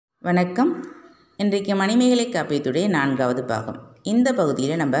வணக்கம். இன்றைக்கு மணிமேகலை காப்பியத்துடைய 4வது பாகம். இந்த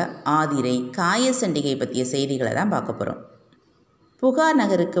பகுதியில் நம்ம ஆதிரை, காயசண்டிகை பற்றிய செய்திகளை தான் பார்க்க போகிறோம். புகார்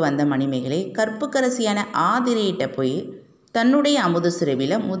நகருக்கு வந்த மணிமேகலை கற்புக்கரசியான ஆதிரையிட்ட போய் தன்னுடைய அமுத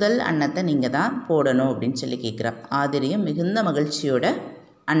சுரபியில் முதல் அன்னத்தை நீங்கள் தான் போடணும் அப்படின்னு சொல்லி கேட்குறா. ஆதிரையும் மிகுந்த மகிழ்ச்சியோட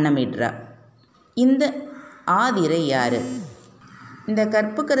அன்னமிடுறா. இந்த ஆதிரை யார்? இந்த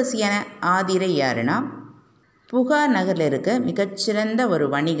கற்புக்கரசியான ஆதிரை யாருன்னா, புகார் நகரில் இருக்க மிகச்சிறந்த ஒரு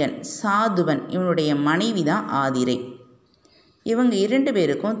வணிகன் சாதுவன், இவனுடைய மனைவி தான் ஆதிரை. இவங்க 2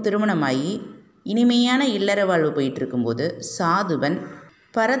 பேருக்கும் திருமணமாகி இனிமையான இல்லற வாழ்வு போயிட்டு இருக்கும்போது சாதுவன்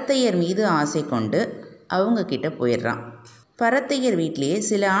பரத்தையர் மீது ஆசை கொண்டு அவங்க கிட்ட போயிடுறான். பரத்தையர் வீட்டிலேயே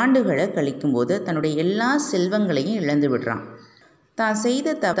சில ஆண்டுகளை கழிக்கும்போது தன்னுடைய எல்லா செல்வங்களையும் இழந்து விடுறான். தான்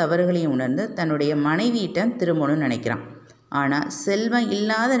செய்த தவறுகளையும் உணர்ந்து தன்னுடைய மனைவியிட்ட திரும்பணும்னு நினைக்கிறான். ஆனால் செல்வம்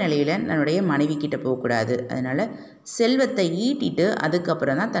இல்லாத நிலையில் தன்னுடைய மனைவி கிட்ட போகக்கூடாது, அதனால் செல்வத்தை ஈட்டிட்டு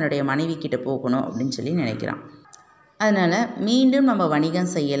அதுக்கப்புறம் தான் தன்னுடைய மனைவி கிட்ட போகணும் அப்படின்னு சொல்லி நினைக்கிறான். அதனால் மீண்டும் நம்ம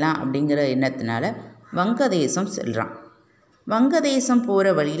வணிகம் செய்யலாம் அப்படிங்கிற எண்ணத்தினால வங்கதேசம் செல்கிறான். வங்கதேசம் போகிற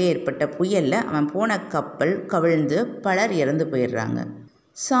வழியில் ஏற்பட்ட புயலில் அவன் போன கப்பல் கவிழ்ந்து பலர் இறந்து போயிடுறாங்க.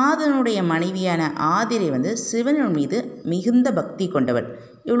 சாதுவனுடைய மனைவியான ஆதிரை சிவன் மீது மிகுந்த பக்தி கொண்டவள்.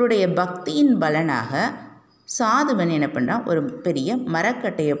 இவளுடைய பக்தியின் பலனாக சாதுவன் என்ன பண்ணுறான், ஒரு பெரிய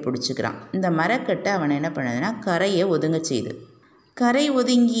மரக்கட்டையை பிடிச்சிக்கிறான். இந்த மரக்கட்டை அவன் என்ன பண்ணதுன்னா கரையை ஒதுங்க செய்து. கரை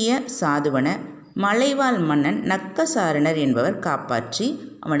ஒதுங்கிய சாதுவனை மலைவாழ் மன்னன் நக்கசாரணர் என்பவர் காப்பாற்றி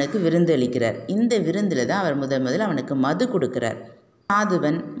அவனுக்கு விருந்து அளிக்கிறார். இந்த விருந்தில் தான் அவர் முதல் அவனுக்கு மது கொடுக்கிறார்.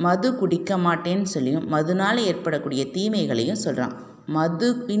 சாதுவன் மது குடிக்க மாட்டேன்னு சொல்லியும் மதுனால் ஏற்படக்கூடிய தீமைகளையும் சொல்கிறான்.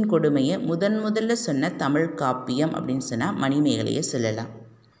 மதுவின் கொடுமையை முதல்ல சொன்ன தமிழ் காப்பியம் அப்படின்னு சொன்னால் மணிமேகலையை சொல்லலாம்.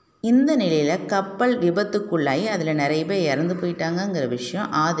 இந்த நிலையில் கப்பல் விபத்துக்குள்ளாகி அதில் நிறைய பேர் இறந்து போயிட்டாங்கங்கிற விஷயம்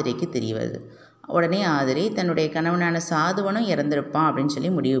ஆதிரைக்கு தெரிய வருது. உடனே ஆதிரை தன்னுடைய கணவனான சாதுவனும் இறந்துருப்பான் அப்படின்னு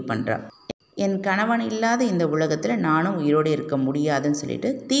சொல்லி முடிவு பண்ணுறான். என் கணவன் இல்லாத இந்த உலகத்தில் நானும் உயிரோடு இருக்க முடியாதுன்னு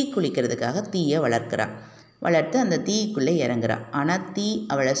சொல்லிட்டு தீ குளிக்கிறதுக்காக தீயை வளர்க்குறான். வளர்த்து அந்த தீக்குள்ளே இறங்குறான். ஆனால் தீ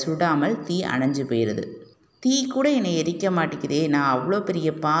அவளை சுடாமல் தீ அணைஞ்சு போயிடுது. தீ கூட என்னை எரிக்க மாட்டேங்குதே, நான் அவ்வளோ பெரிய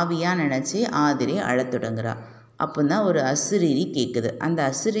பாவியாக நினச்சி ஆதிரை அழத் தொடங்குறான். அப்போ தான் ஒரு அசுரீதி கேட்குது. அந்த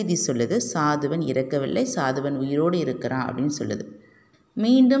அசுரீதி சொல்லுது, சாதுவன் இறக்கவில்லை, சாதுவன் உயிரோடு இருக்கிறான் அப்படின்னு சொல்லுது.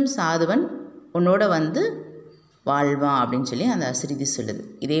 மீண்டும் சாதுவன் உன்னோட வாழ்வான் அப்படின்னு சொல்லி அந்த அசுரீதி சொல்லுது.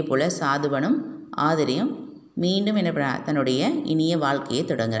 இதே போல் சாதுவனும் ஆதிரையும் மீண்டும் என்ன பண்ண தன்னுடைய இனிய வாழ்க்கையை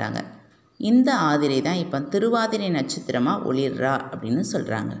தொடங்குறாங்க. இந்த ஆதிரை தான் இப்போ திருவாதிரை நட்சத்திரமாக ஒளிர்றா அப்படின்னு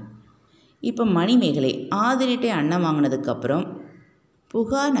சொல்கிறாங்க. இப்போ மணிமேகலை ஆதிரைட்டை அன்னம் வாங்கினதுக்கப்புறம்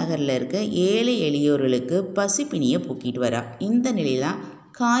புகார் நகரில் இருக்க ஏழை எளியோர்களுக்கு பசிப்பினியை போக்கிட்டு வரா. இந்த நிலையில்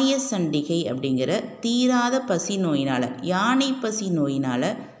காயசண்டிகை அப்படிங்கிற தீராத பசி நோயினால், யானை பசி நோயினால்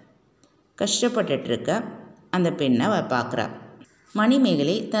கஷ்டப்பட்டுருக்க அந்த பெண்ணை பார்க்குறா.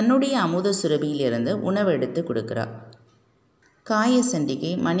 மணிமேகலை தன்னுடைய அமுத சுரபியிலிருந்து உணவு எடுத்து கொடுக்குறா.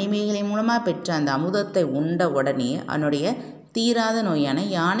 காயசண்டிகை மணிமேகலை மூலமாக பெற்ற அந்த அமுதத்தை உண்ட உடனே அவனுடைய தீராத நோயான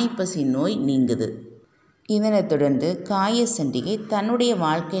யானை பசி நோய் நீங்குது. இதனைத் தொடர்ந்து காயசண்டிகை தன்னுடைய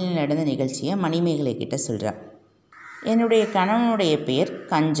வாழ்க்கையில் நடந்த நிகழ்ச்சியை மணிமேகலை கிட்ட சொல்கிறார். என்னுடைய கணவனுடைய பெயர்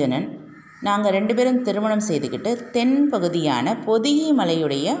கஞ்சனன். நாங்கள் 2 பேரும் திருமணம் செய்துக்கிட்டு தென் பகுதியான பொதிகை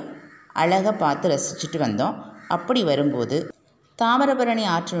மலையுடைய அழகை பார்த்து ரசிச்சுட்டு வந்தோம். அப்படி வரும்போது தாமிரபரணி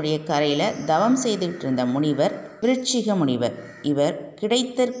ஆற்றினுடைய கரையில் தவம் செய்துக்கிட்டு இருந்த முனிவர் விருச்சிக முனிவர். இவர்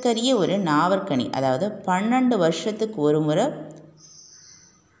கிடைத்தற்கரிய ஒரு நாவற்கனி, அதாவது 12 வருஷத்துக்கு ஒரு முறை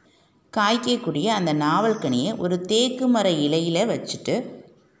காய்க்கக்கூடிய அந்த நாவல்கனியை ஒரு தேக்கு மர இலையில் வச்சுட்டு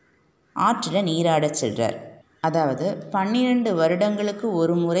ஆற்றில் நீராட செல்கிறார். அதாவது 12 வருடங்களுக்கு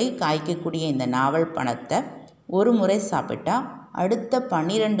ஒரு முறை காய்க்கக்கூடிய இந்த நாவல் பழத்தை ஒரு முறை சாப்பிட்டா அடுத்த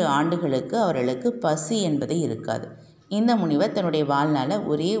 12 ஆண்டுகளுக்கு அவர்களுக்கு பசி என்பது இருக்காது. இந்த முனிவர் தன்னுடைய வாழ்நாள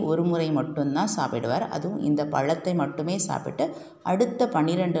ஒரே ஒரு முறை மட்டும்தான் சாப்பிடுவார். அதுவும் இந்த பழத்தை மட்டுமே சாப்பிட்டு அடுத்த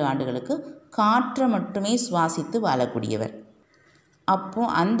 12 ஆண்டுகளுக்கு காற்றை மட்டுமே சுவாசித்து வாழக்கூடியவர். அப்போ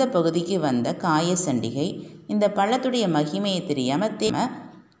அந்த பகுதிக்கு வந்த காயசண்டிகை இந்த பழத்துடைய மகிமையை தெரியாமல்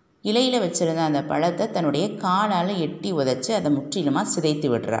இலையில் வச்சுருந்த அந்த பழத்தை தன்னுடைய காலால் எட்டி உதைச்சி அதை முற்றிலுமாக சிதைத்து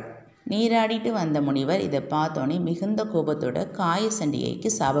விடுறார். நீராடிட்டு வந்த முனிவர் இதை பார்த்தோன்னே மிகுந்த கோபத்தோட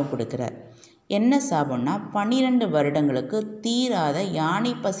காயசண்டிகைக்கு சாபம் கொடுக்குறார். என்ன சாபம்னா, 12 வருடங்களுக்கு தீராத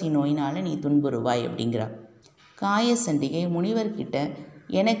யானை பசி நோயினால் நீ துன்புறுவாய் அப்படிங்கிறார். காயசண்டிகை முனிவர்கிட்ட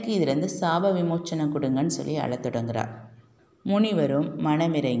எனக்கு இதிலேருந்து சாப விமோச்சனம் கொடுங்கன்னு சொல்லி அழத் தொடங்குறார். முனிவரும்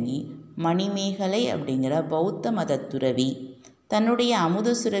மனமிறங்கி மணிமேகலை அப்படிங்கிற பௌத்த மத துறவி தன்னுடைய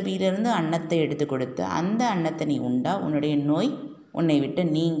அமுத சுரபியிலிருந்து அன்னத்தை எடுத்து கொடுத்து அந்த அன்னத்தை நீ உண்டா உன்னுடைய நோய் உன்னை விட்டு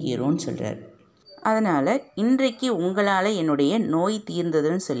நீங்கிரும்னு சொல்கிறார். அதனால் இன்றைக்கு உங்களால் என்னுடைய நோய்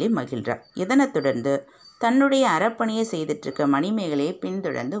தீர்ந்ததுன்னு சொல்லி மகிழ்கிறார். இதனை தொடர்ந்து தன்னுடைய அறப்பணியை செய்துட்ருக்க மணிமேகலையை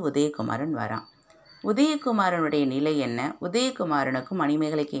பின்தொடர்ந்து உதயகுமாரன் வரான். உதயகுமாரனுடைய நிலை என்ன, உதயகுமாரனுக்கும்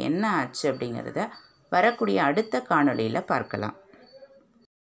மணிமேகலைக்கு என்ன ஆச்சு அப்படிங்கிறத வரக்கூடிய அடுத்த காணொளியில் பார்க்கலாம்.